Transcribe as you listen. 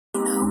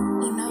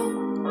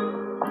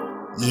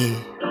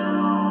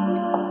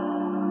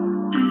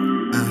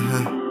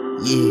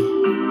Yeah.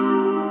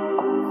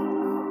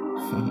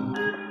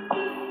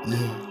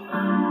 Yeah.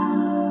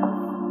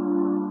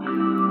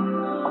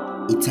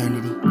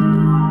 Eternity.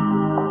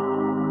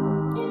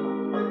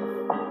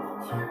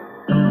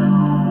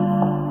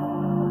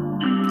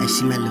 Hey,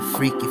 she my little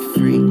freaky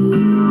freak.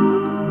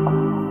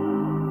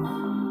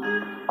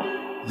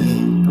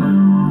 Yeah.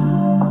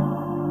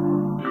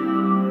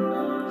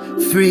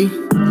 Free.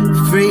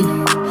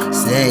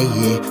 Say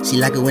yeah. She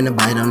like it when I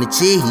bite on the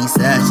cheese.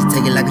 She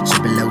take it like a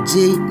triple OG.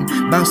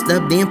 Bounced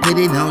up, then put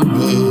it on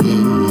me.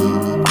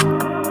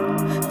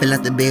 Fell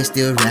out the bed,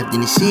 still wrapped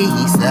in the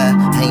sheets.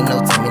 Ain't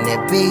no time in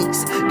that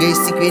beats. Great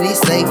secret is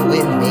safe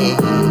with me.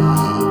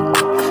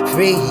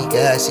 Free,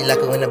 she like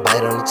it when I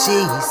bite on the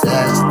cheese.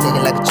 She take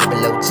it like a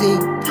triple OG.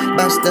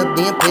 Bounced up,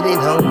 then put it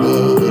on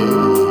me.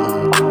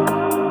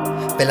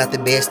 Fell out the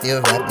bed,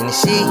 still wrapped in the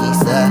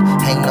sheets.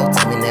 Ain't no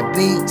time in that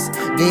beats.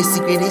 Great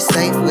secret is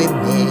safe with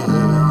me.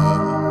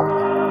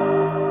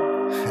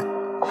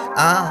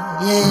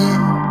 Yeah.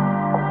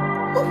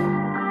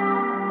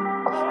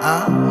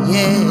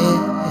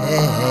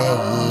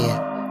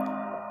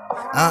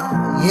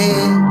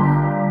 Yeah.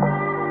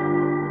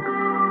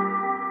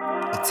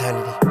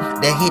 Eternity.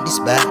 That hit the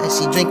spot.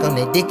 She drink on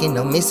that dick and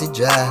don't miss a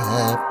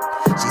drop.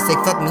 She say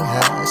fuck me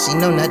high. She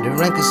know not to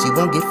run cause she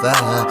won't get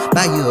fired.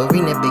 Buy you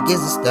arena big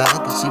as a star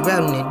cause she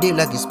riding that dick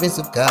like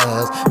expensive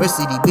cars. Rest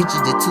of these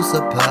bitches they too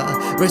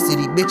subpar. Rest of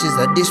these bitches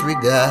I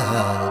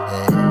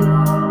disregard.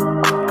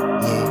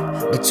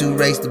 But you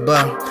raised the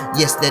bar.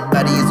 Yes, that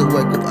body is a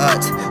work of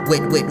art.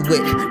 Wet,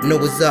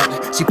 Noah's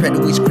Ark. She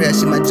practiced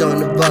witchcraft, she my jaw in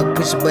the bar.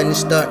 Push a button and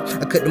start.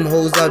 I cut them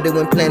hoes out, they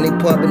weren't playing their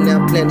part, but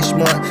now I'm playing it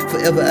smart.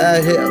 Forever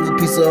out here, a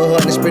piece of her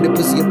heart and spread the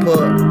pussy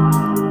apart.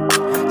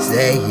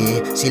 Say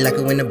yeah, she like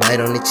it when I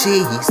bite on the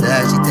cheese.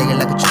 She take it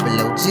like a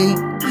triple OG.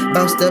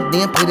 Bounced up,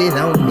 then put it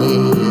on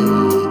me.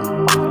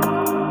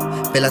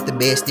 Fell out the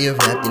bed, still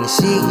wrapped in the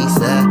sheets.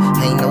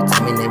 Ain't no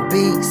time in that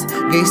beats.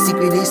 Great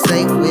secret is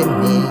safe with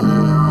me.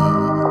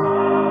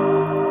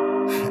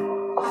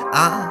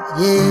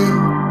 Yeah.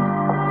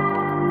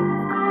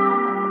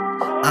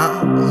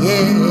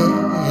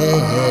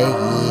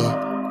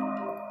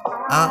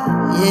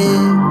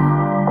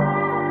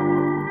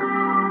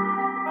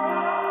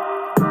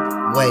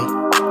 Wait.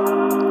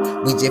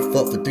 We just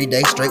fucked for 3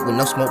 days straight with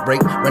no smoke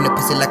break. Run the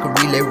pussy like a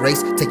relay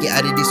race. Take it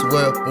out of this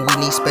world when we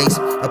need space.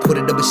 I put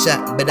a double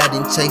shot, but I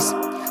didn't chase.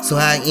 So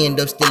I end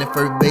up stealing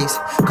first base.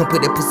 Come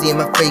put that pussy in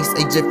my face.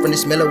 Hey, just from the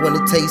smell I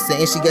wanna taste it.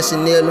 And she got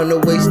Chanel on the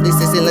waist. They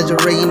say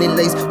lingerie and it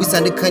lace. We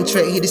signed a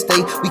contract here to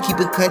stay. We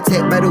keep in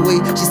contact by the way.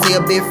 She say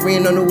a best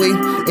friend on the way.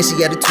 And she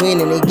got a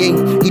twin and they gay.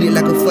 Eat it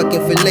like a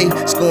fucking fillet.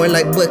 Scoring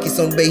like buckets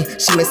on bay.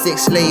 She my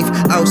sex slave.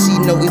 All she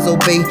know is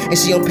obey. And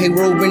she on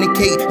payroll,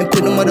 renegade. And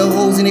put them other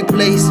hoes in their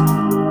place.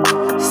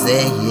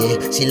 Say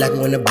yeah, she like it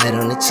when I bite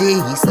on the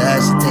cheese.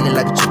 She take it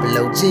like a triple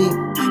OG.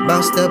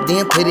 Bounced up,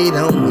 then put it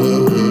on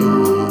me.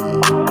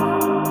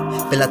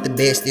 Fell out the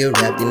bed, still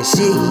wrapped in the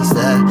sheets.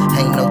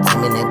 Ain't no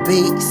time in that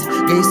beats.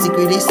 Great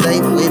secret is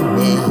safe with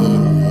me.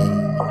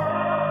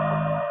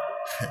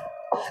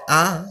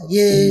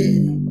 Yeah.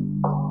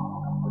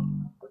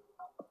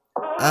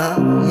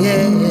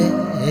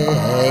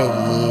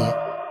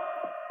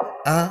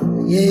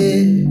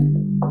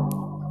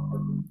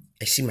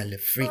 And she my little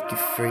freaky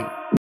freak.